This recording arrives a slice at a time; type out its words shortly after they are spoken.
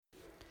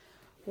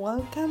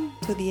Welcome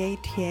to the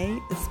ATA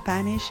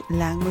Spanish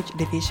Language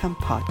Division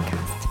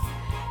podcast.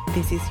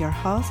 This is your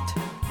host,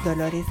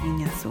 Dolores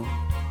Guiñazú.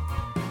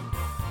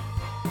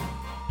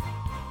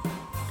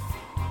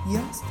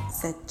 Joost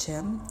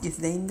Zetsche is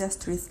the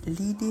industry's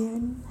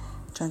leading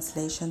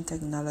translation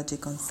technology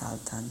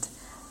consultant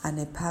and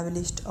a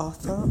published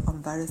author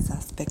on various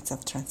aspects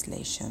of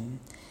translation.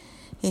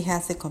 He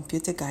has a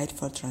computer guide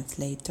for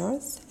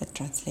translators, a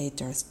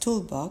translator's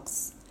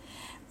toolbox,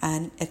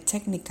 and a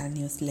technical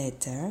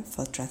newsletter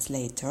for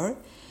translator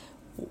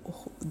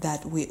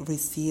that we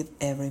receive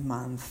every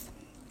month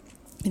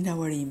in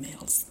our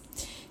emails.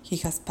 He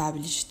has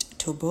published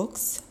 2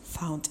 books,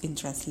 Found in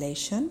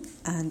Translation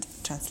and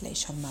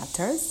Translation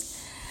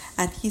Matters,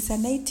 and he's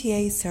an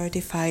ATA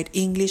certified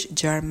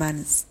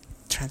English-German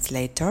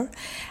translator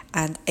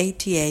and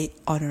ATA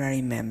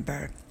honorary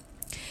member.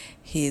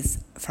 He is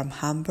from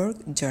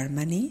Hamburg,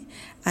 Germany,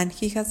 and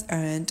he has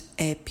earned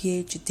a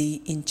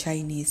PhD in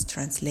Chinese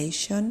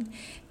translation,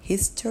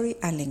 history,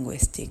 and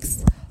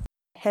linguistics.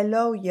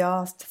 Hello,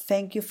 Joost.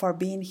 Thank you for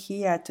being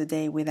here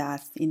today with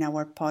us in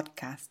our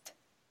podcast.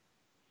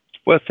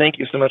 Well, thank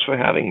you so much for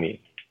having me.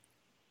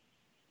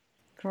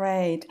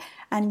 Great.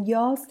 And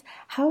Joost,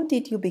 how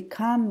did you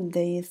become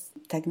this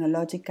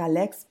technological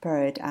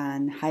expert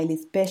and highly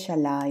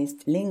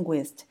specialized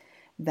linguist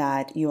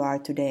that you are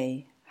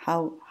today?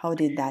 How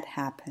did that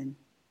happen?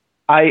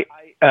 I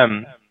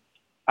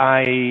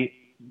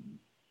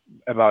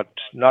about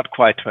not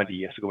quite 20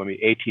 years ago,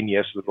 maybe 18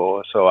 years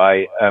ago, so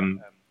I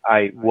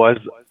was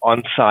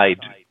on site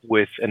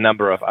with a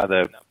number of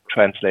other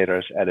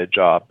translators at a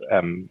job.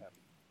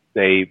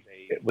 It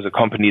was a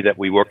company that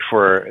we worked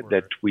for,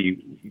 that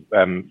we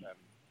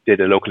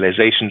did a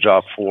localization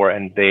job for,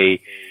 and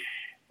they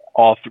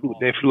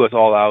flew us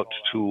all out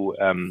to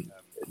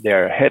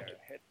their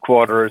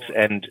headquarters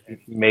and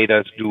made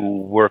us do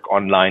work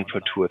online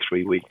for 2 or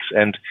 3 weeks,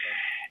 and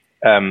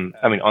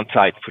on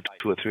site for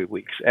 2 or 3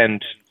 weeks.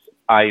 And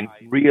I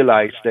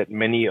realized that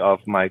many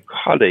of my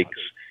colleagues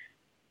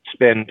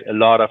spend a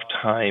lot of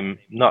time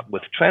not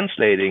with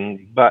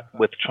translating, but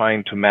with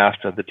trying to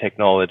master the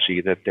technology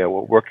that they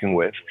were working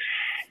with.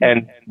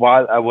 And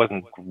while I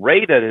wasn't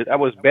great at it, I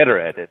was better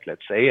at it,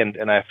 let's say.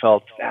 And I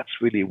felt that's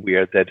really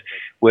weird that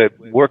we're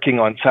working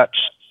on such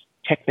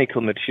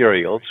technical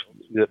materials.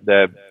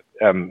 The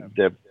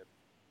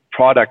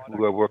product we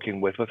were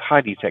working with was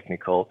highly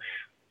technical,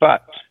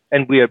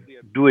 and we are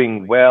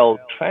doing well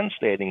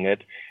translating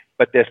it,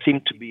 but there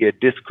seemed to be a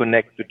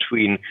disconnect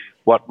between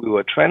what we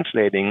were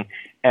translating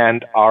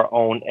and our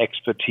own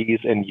expertise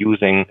in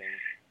using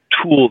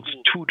tools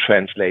to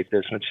translate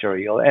this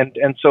material.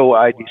 And so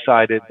I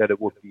decided that it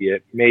would be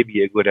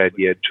maybe a good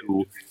idea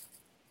to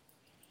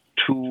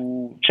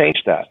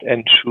change that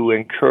and to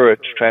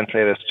encourage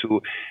translators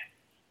to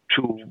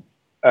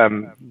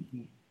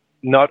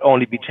not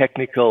only be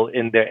technical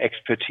in their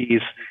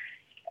expertise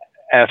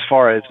as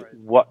far as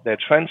what they're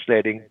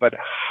translating, but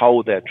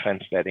how they're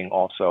translating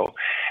also.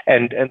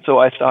 And so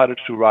I started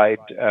to write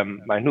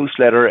my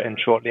newsletter, and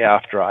shortly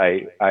after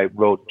I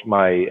wrote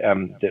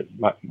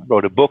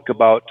wrote a book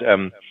about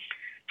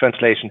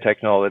translation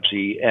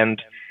technology.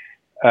 And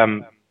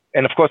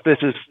of course,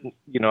 this is,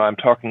 I'm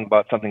talking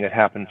about something that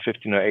happened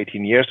 15 or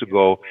 18 years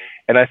ago.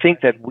 And I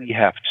think that we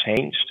have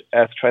changed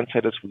as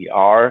translators. We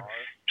are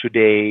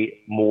today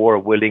more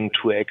willing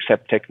to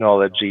accept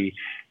technology,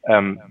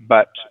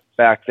 but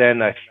back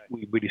then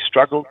we really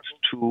struggled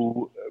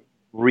to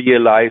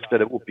realize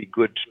that it would be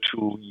good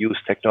to use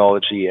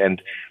technology,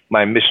 and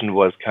my mission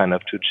was kind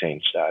of to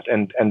change that,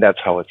 and that's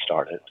how it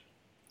started.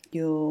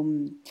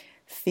 You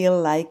feel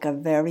like a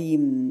very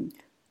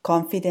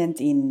confident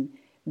in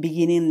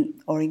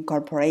beginning or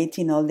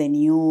incorporating all the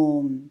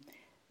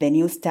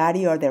new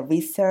study or the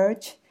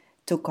research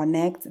to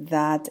connect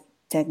that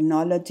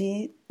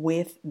technology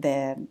with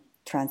the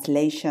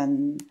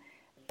translation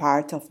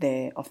part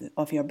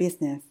of your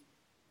business?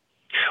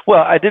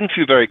 Well, I didn't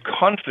feel very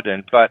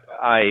confident, but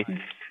I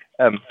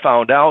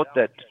found out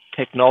that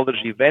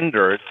technology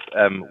vendors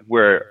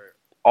were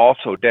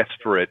also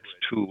desperate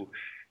to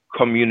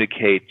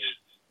communicate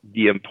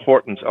the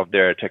importance of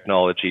their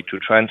technology to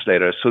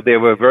translators. So they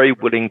were very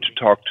willing to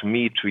talk to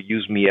me, to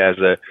use me as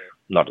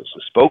not as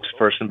a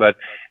spokesperson, but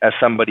as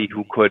somebody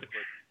who could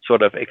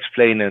sort of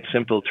explain in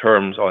simple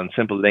terms or in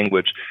simple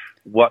language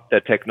what the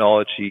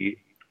technology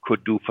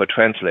could do for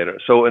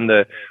translators. So in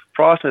the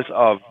process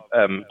of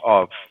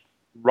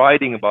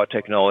writing about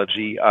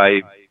technology,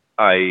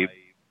 I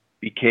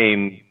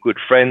became good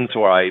friends,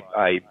 or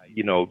I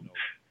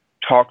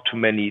talked to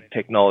many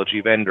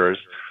technology vendors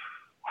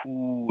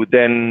who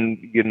then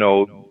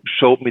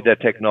showed me their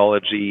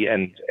technology,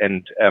 and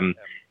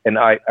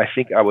I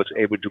think I was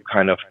able to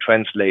kind of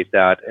translate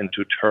that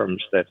into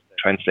terms that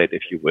translate,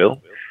 if you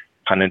will,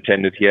 pun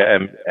intended here,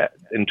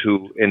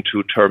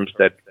 into terms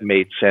that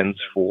made sense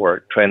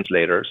for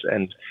translators,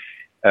 and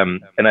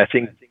I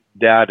think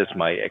that is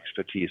my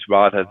expertise,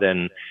 rather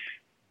than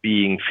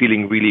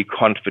feeling really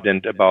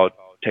confident about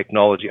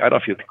technology. I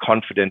don't feel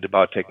confident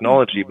about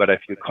technology, but I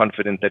feel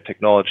confident that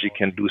technology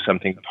can do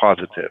something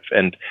positive,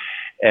 and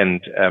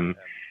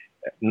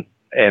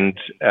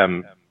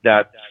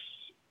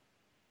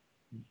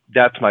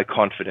that's my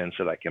confidence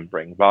that I can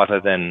bring, rather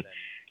than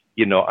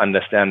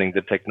understanding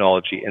the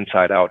technology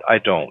inside out. I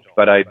don't,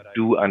 but I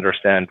do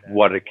understand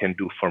what it can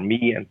do for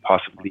me and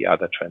possibly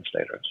other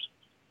translators.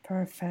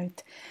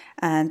 Perfect.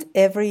 And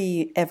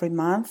every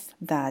month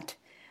that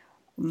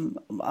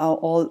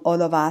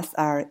all of us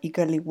are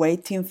eagerly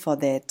waiting for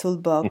the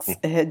Toolbox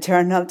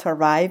journal to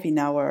arrive in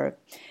our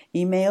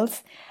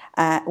emails,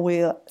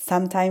 we'll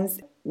sometimes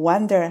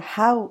wonder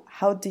how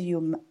do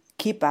you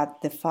keep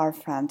at the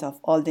forefront of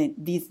all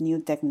these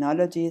new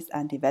technologies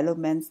and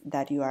developments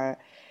that you are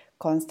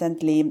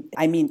constantly,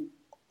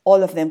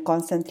 all of them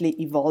constantly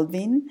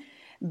evolving,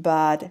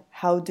 but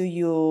how do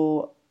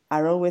you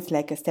are always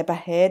like a step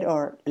ahead,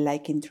 or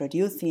like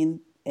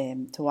introducing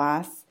to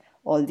us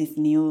all these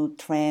new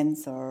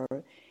trends or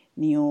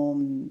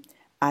new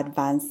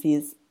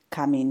advances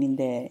coming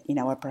in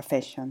our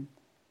profession?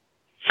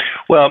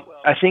 Well,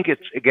 I think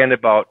it's again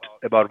about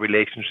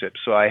relationships.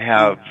 So I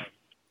have,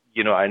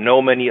 I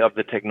know many of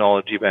the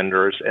technology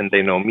vendors, and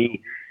they know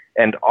me,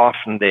 and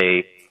often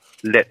they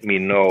let me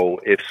know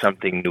if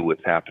something new is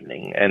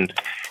happening, and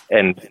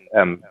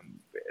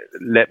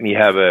let me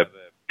have a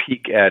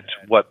peek at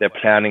what they're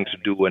planning to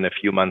do in a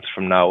few months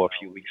from now, a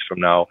few weeks from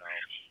now,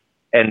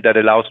 and that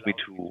allows me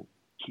to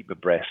keep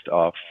abreast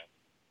of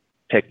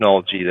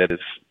technology that is,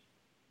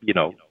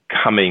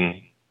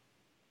 coming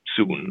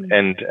soon.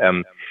 And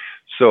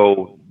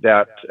so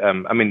that,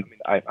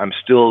 I'm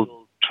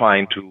still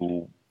trying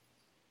to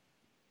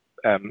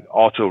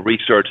also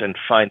research and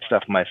find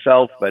stuff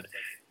myself, but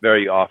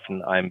very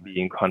often I'm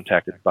being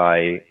contacted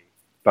by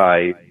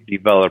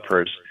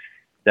developers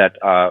that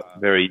are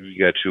very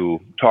eager to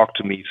talk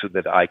to me, so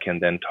that I can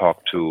then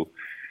talk to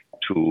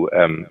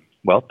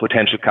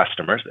potential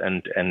customers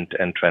and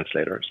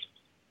translators.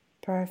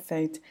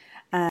 Perfect.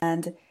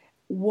 And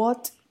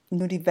what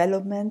new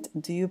development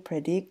do you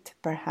predict,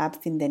 perhaps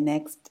in the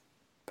next,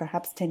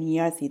 10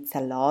 years, it's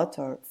a lot,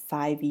 or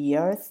 5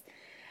 years,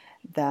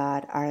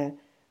 that are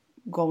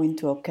going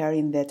to occur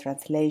in the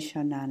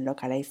translation and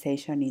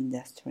localization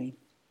industry?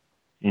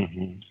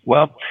 Mm-hmm.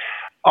 Well,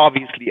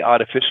 obviously,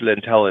 artificial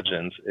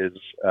intelligence is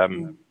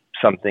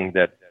something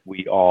that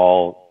we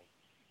all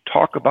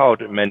talk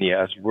about, and many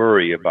of us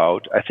worry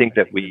about. I think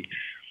that we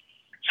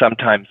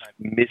sometimes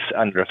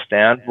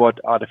misunderstand what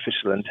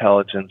artificial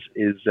intelligence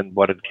is and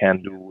what it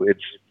can do.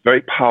 It's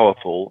very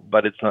powerful,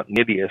 but it's not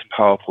nearly as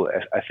powerful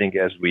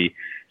as we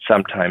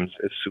sometimes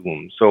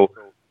assume. So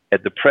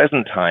at the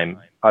present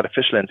time,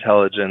 artificial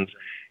intelligence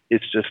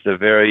is just a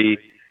very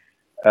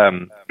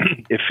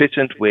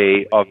efficient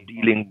way of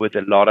dealing with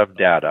a lot of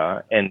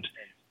data and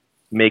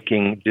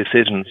making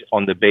decisions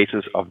on the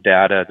basis of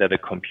data that a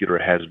computer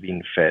has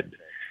been fed.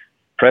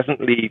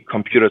 Presently,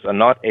 computers are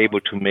not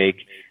able to make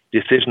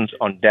decisions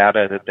on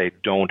data that they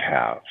don't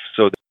have.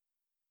 So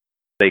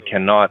they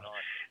cannot.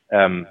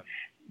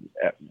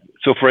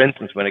 So for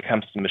instance, when it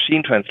comes to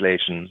machine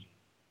translation,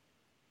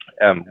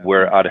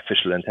 where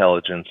artificial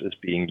intelligence is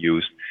being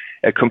used,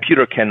 a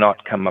computer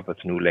cannot come up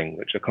with new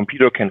language. A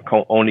computer can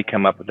only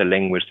come up with the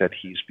language that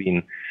he's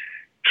been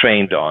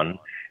trained on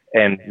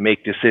and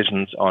make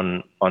decisions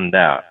on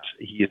that.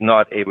 He is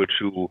not able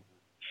to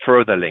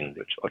further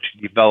language or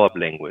to develop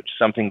language,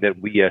 something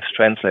that we as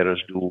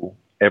translators do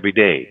every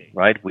day,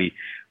 right? We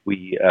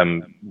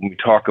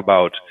talk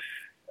about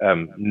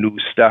new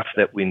stuff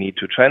that we need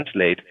to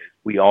translate.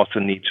 We also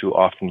need to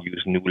often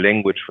use new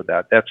language for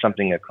that. That's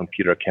something a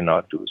computer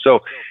cannot do. So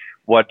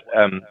what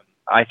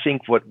I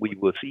think what we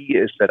will see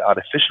is that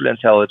artificial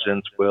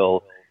intelligence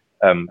will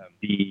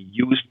be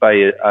used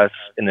by us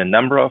in a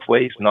number of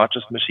ways, not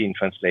just machine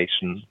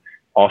translation,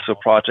 also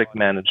project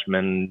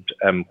management,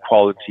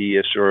 quality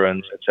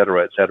assurance, et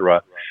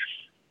cetera,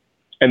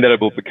 and that it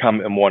will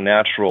become a more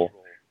natural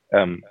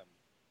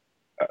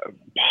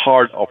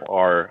part of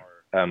our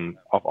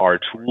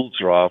tools,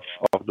 or of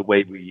the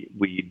way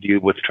we deal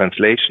with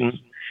translation.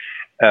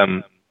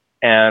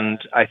 And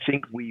I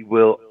think we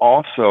will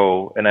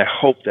also, and I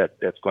hope that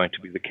that's going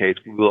to be the case,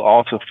 we will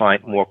also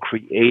find more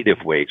creative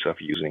ways of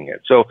using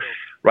it. So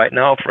right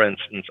now, for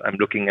instance, I'm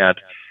looking at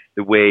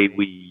the way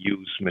we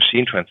use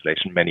machine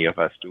translation, many of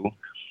us do,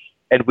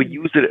 and we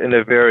use it in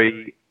a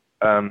very,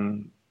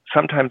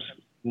 sometimes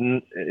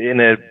in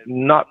a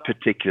not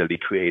particularly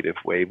creative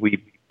way. We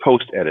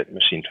post-edit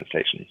machine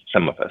translation.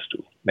 Some of us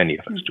do, many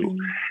of us do.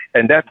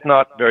 And that's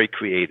not very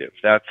creative.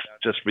 That's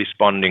just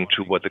responding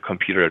to what the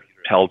computer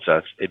tells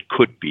us it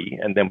could be,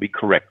 and then we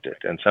correct it.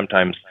 And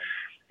sometimes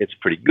it's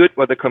pretty good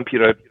what the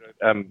computer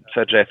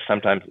suggests,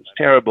 sometimes it's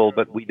terrible,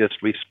 but we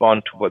just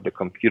respond to what the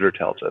computer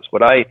tells us.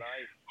 What I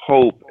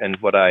hope and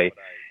what I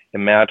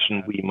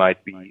imagine we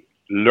might be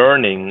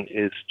learning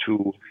is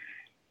to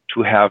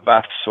have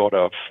us sort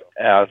of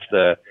as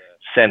the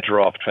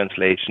center of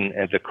translation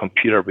and the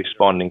computer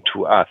responding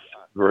to us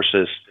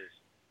versus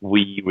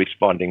we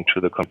responding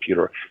to the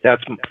computer.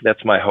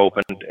 That's my hope,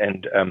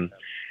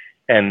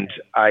 and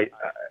I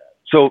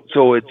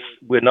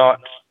we're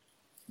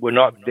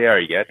not there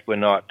yet.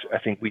 I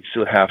think we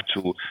still have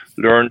to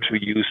learn to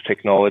use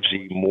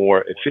technology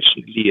more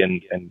efficiently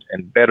and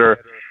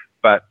better.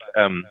 But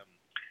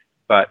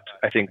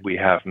I think we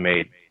have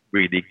made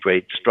really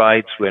great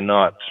strides. We're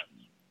not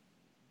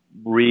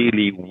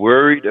really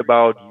worried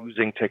about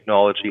using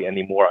technology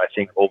anymore, I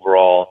think,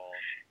 overall.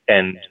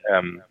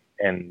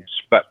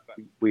 But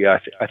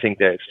I think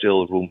there is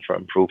still room for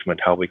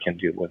improvement how we can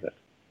deal with it.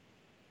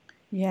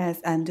 Yes,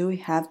 and do we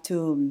have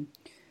to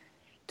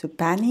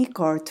panic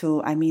or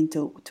to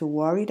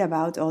worry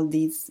about all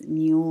these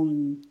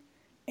new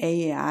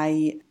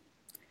AI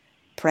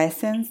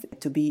presence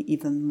to be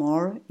even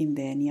more in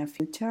the near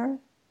future?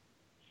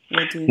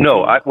 What do you think?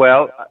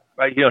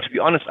 To be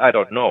honest, I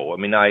don't know. I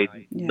mean,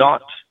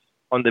 not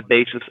on the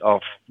basis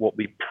of what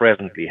we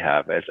presently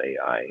have as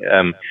AI.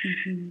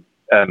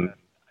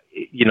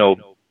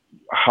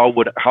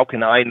 How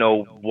can I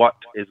know what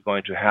is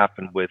going to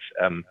happen with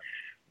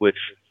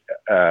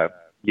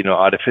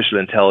artificial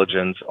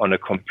intelligence on a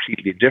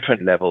completely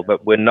different level?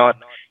 But we're not,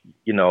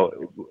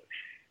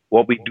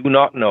 what we do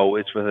not know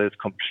is whether it's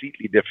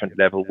completely different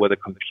level, where the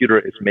computer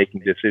is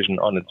making decision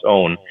on its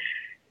own,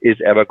 is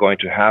ever going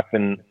to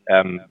happen,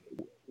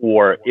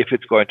 or if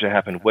it's going to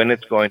happen, when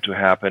it's going to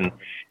happen.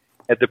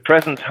 At the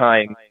present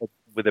time,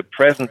 with the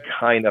present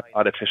kind of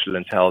artificial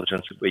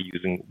intelligence that we're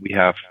using,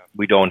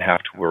 we don't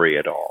have to worry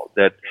at all.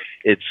 That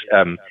it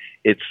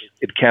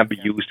can be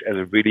used as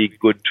a really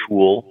good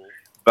tool,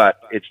 but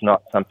it's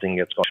not something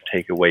that's going to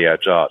take away our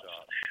jobs.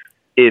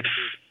 If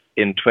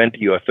in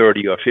 20 or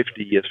 30 or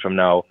 50 years from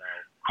now,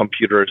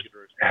 computers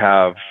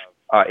are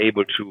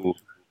able to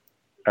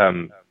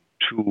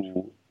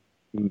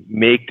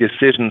make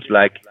decisions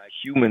like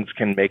humans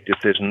can make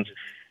decisions,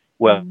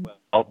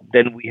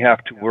 then we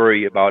have to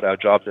worry about our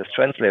jobs as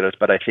translators.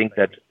 But I think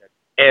that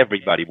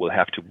everybody will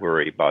have to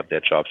worry about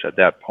their jobs at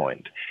that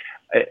point.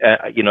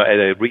 At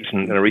a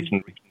recent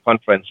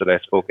conference that I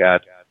spoke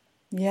at,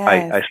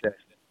 I said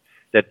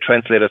that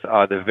translators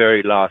are the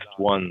very last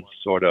ones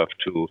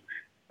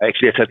I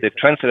said that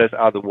translators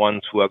are the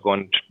ones who are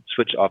going to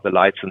switch off the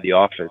lights in the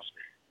office.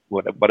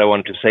 What I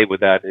want to say with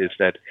that is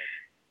that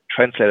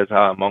translators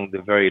are among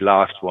the very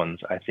last ones,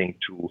 I think,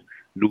 to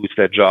lose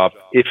their job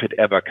if it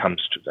ever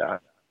comes to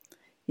that.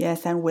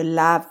 Yes, and we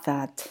love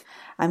that.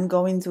 I'm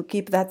going to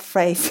keep that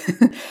phrase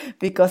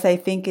because I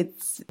think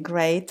it's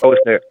great.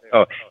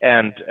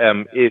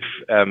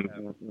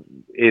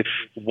 If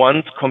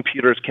once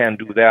computers can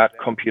do that,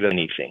 computer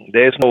anything.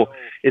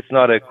 It's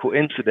not a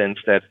coincidence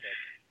that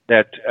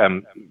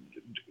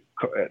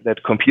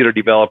computer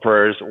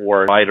developers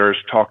or writers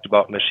talked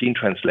about machine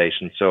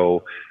translation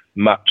so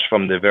much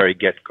from the very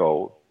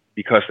get-go,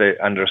 because they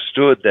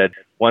understood that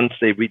once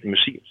they reach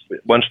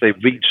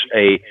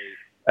a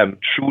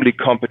truly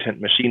competent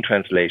machine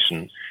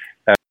translation,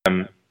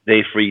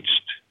 they've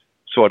reached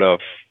sort of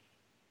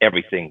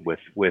everything.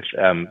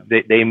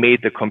 They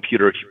made the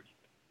computer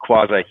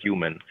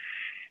quasi-human.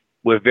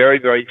 We're very,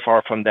 very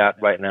far from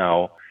that right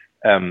now,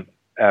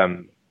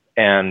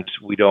 and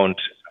we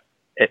don't,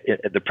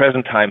 at the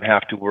present time,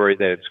 have to worry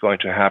that it's going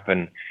to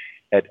happen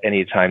at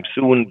any time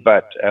soon.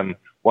 But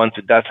once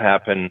it does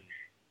happen,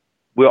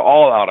 we're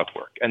all out of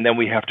work, and then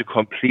we have to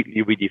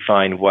completely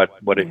redefine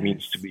what it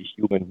means to be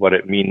human, what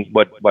it means,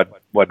 what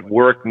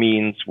work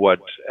means, what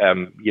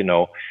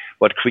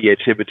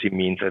creativity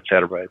means, et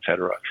cetera, et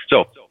cetera.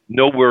 So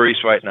no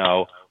worries right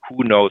now.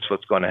 Who knows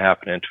what's going to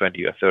happen in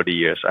 20 or 30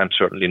 years? I'm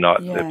certainly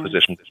not in a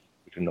position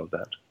to know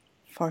that.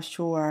 For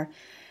sure.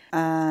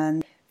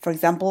 And for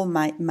example,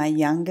 my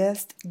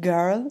youngest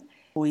girl,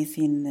 who is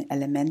in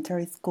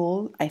elementary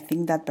school, I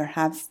think that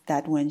perhaps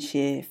that when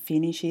she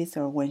finishes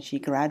or when she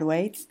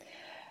graduates,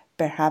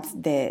 perhaps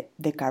the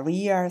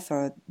careers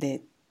or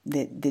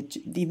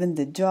even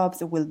the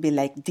jobs will be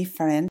like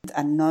different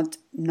and not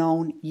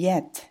known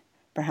yet.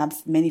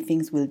 Perhaps many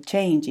things will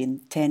change in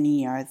 10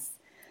 years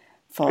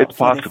for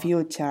the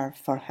future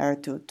for her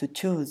to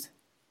choose.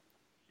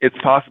 It's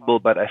possible,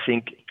 but I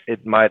think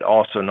it might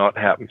also not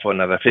happen for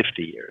another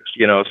 50 years.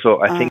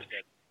 So I think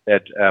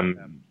that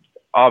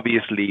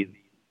obviously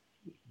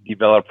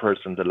developers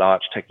and the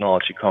large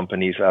technology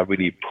companies are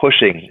really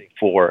pushing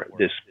for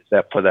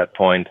that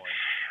point.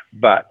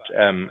 But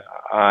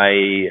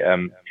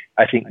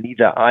I think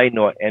neither I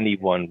nor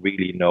anyone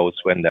really knows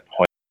when that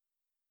point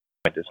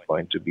is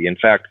going to be. In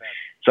fact,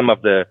 some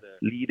of the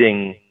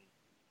leading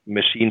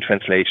machine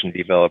translation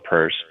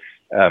developers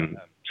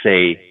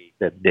say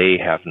that they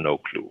have no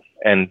clue.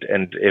 And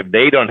if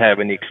they don't have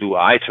any clue,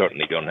 I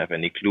certainly don't have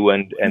any clue,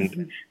 and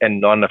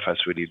none of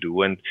us really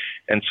do. And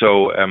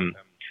so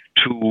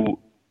to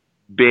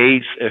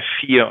base a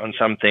fear on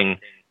something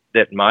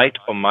that might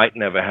or might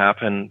never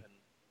happen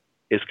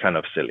is kind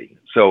of silly.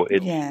 So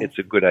it's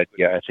a good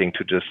idea, I think,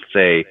 to just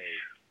say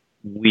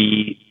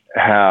we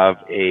have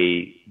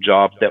a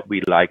job that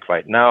we like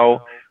right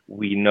now.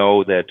 We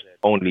know that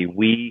only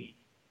we,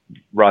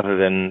 rather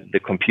than the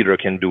computer,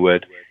 can do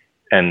it,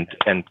 and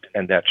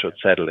that should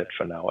settle it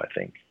for now, I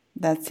think.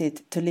 That's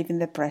it, to live in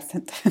the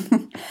present.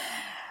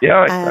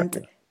 Yeah,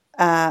 exactly.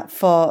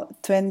 For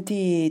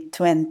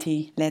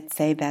 2020, let's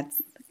say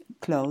that's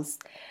close,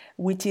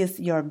 which is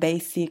your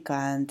basic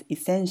and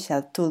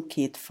essential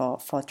toolkit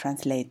for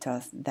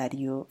translators that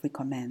you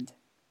recommend?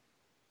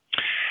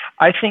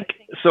 I think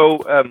so.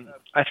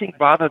 I think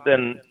rather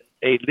than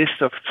a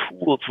list of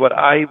tools, what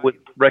I would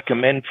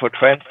recommend for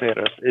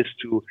translators is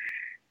to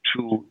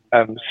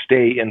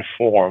stay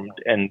informed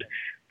and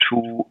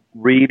to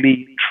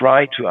really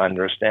try to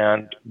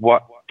understand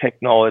what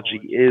technology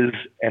is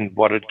and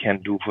what it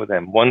can do for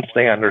them. Once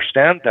they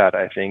understand that,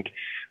 I think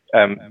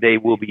they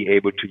will be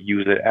able to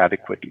use it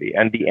adequately.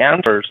 And the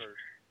answers,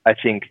 I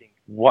think,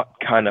 what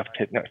kind of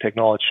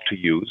technology to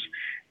use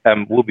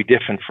will be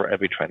different for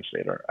every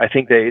translator. I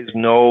think there is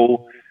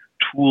no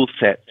tool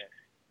set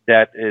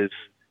that is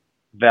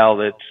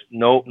valid,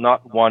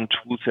 not one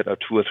tool set or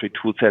two or three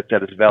tool sets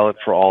that is valid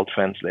for all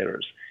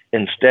translators.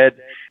 Instead,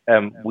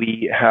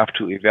 we have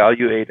to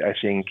evaluate, I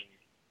think,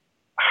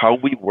 how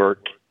we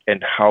work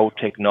and how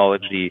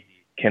technology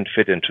can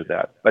fit into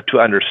that. But to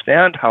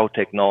understand how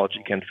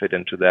technology can fit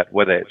into that,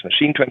 whether it's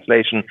machine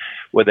translation,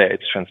 whether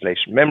it's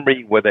translation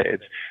memory, whether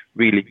it's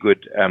really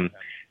good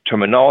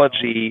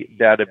terminology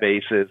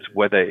databases,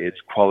 whether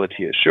it's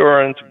quality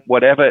assurance,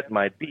 whatever it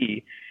might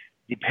be,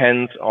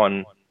 depends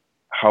on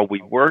how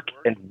we work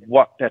and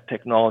what that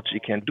technology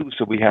can do.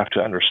 So we have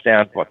to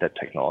understand what that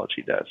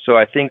technology does. So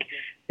I think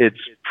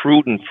it's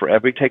prudent for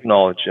every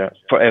translator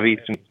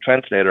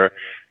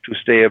to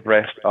stay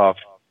abreast of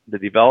the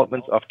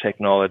developments of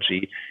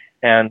technology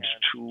and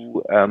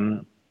to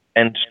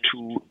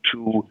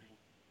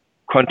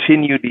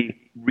continually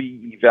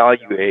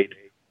reevaluate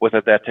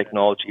whether that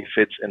technology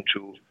fits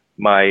into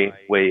my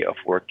way of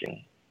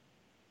working.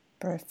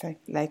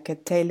 Perfect, like a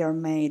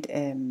tailor-made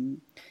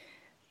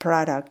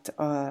product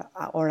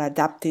or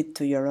adapted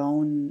to your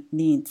own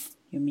needs,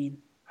 you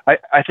mean?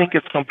 I think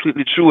it's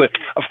completely true.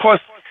 Of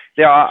course,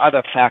 there are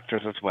other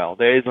factors as well.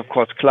 There is, of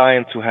course,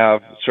 clients who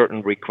have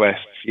certain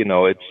requests. It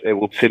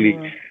will be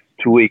silly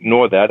to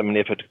ignore that. I mean,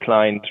 if a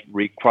client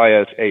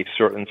requires a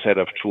certain set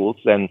of tools,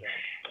 then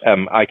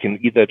I can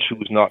either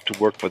choose not to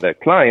work for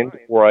that client,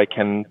 or I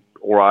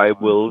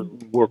will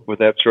work with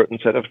that certain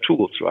set of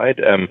tools, right?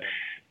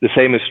 The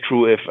same is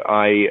true if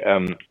I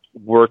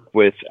work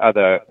with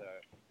other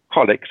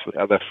colleagues, with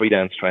other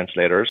freelance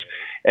translators,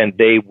 and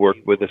they work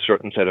with a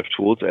certain set of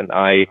tools, and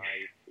I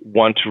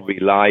want to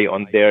rely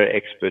on their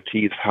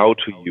expertise how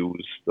to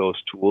use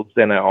those tools,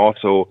 then I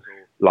also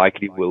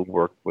likely will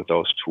work with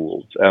those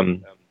tools.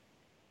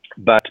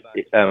 But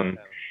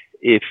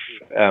if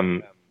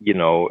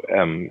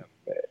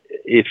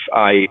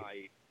I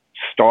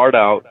start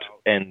out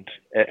and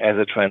as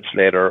a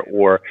translator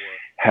or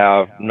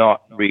have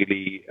not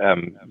really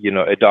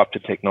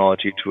adopted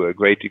technology to a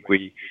great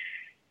degree,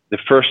 the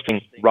first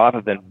thing,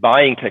 rather than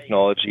buying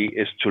technology,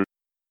 is to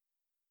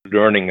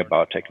learning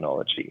about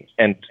technology.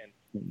 And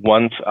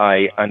once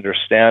I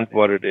understand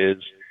what it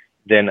is,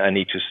 then I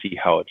need to see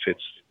how it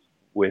fits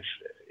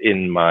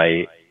within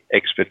my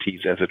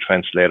expertise as a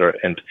translator,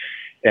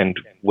 and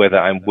whether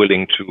I'm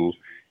willing to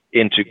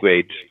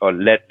integrate or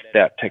let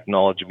that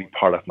technology be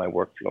part of my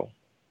workflow.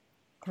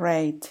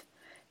 Great.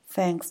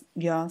 Thanks,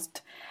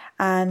 Jost.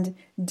 And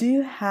do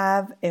you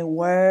have a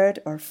word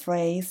or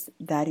phrase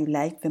that you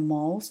like the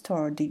most,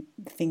 or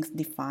things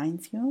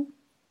defines you?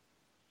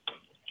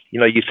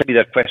 You sent me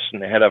that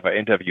question ahead of our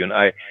interview, and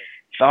I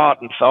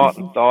thought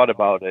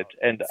about it,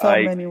 and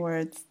many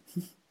words.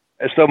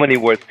 So many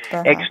words.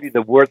 Perhaps. Actually,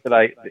 the word that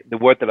I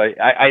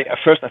at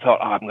first I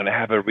thought, I'm going to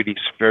have a really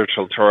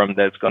spiritual term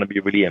that's going to be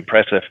really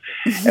impressive,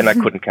 and I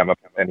couldn't come up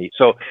with any.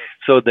 So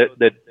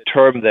the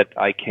term that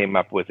I came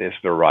up with is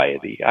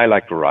variety. I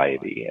like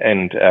variety,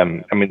 and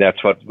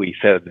that's what we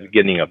said at the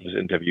beginning of this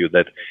interview,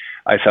 that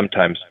I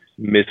sometimes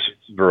miss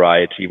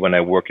variety when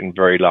I work in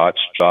very large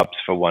jobs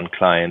for one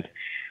client.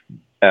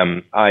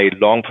 I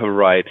long for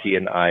variety,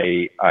 and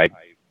I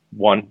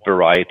want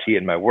variety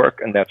in my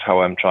work, and that's how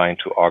I'm trying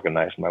to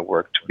organize my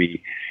work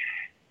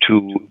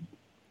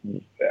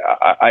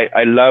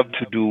I love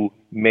to do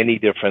many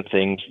different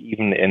things,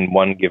 even in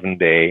one given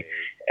day,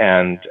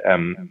 and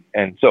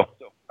so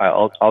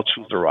I'll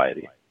choose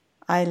variety.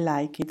 I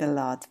like it a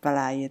lot,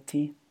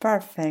 variety.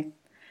 Perfect.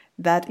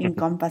 That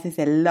encompasses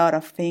a lot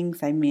of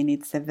things. I mean,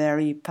 it's a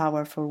very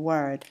powerful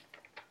word.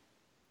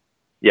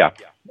 Yeah,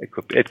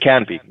 it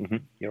can be. Mm-hmm.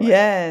 You're right.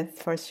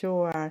 Yes, for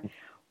sure.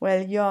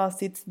 Well,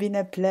 Jost, it's been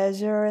a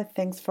pleasure.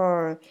 Thanks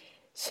for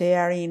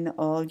sharing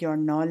all your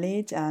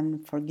knowledge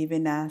and for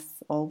giving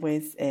us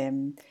always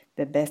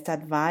the best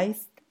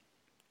advice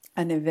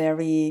and a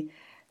very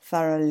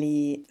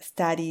thoroughly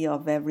study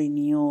of every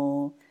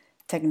new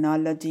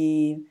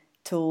technology,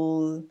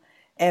 tool,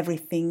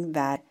 everything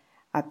that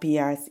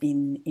appears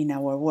in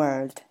our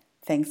world.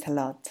 Thanks a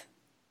lot.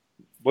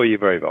 Well, you're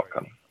very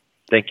welcome.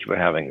 Thank you for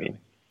having me.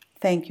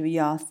 Thank you,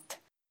 Jost.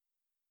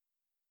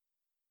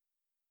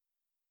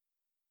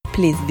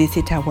 Please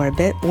visit our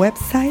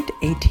website,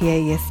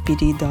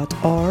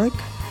 ataspd.org.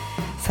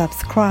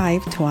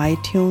 Subscribe to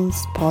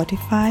iTunes,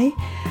 Spotify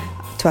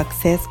to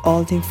access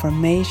all the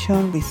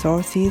information,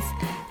 resources,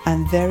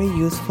 and very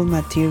useful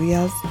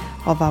materials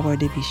of our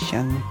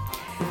division.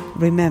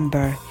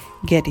 Remember,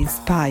 get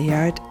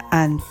inspired,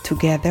 and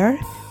together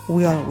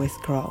we always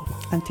grow.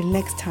 Until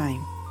next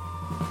time.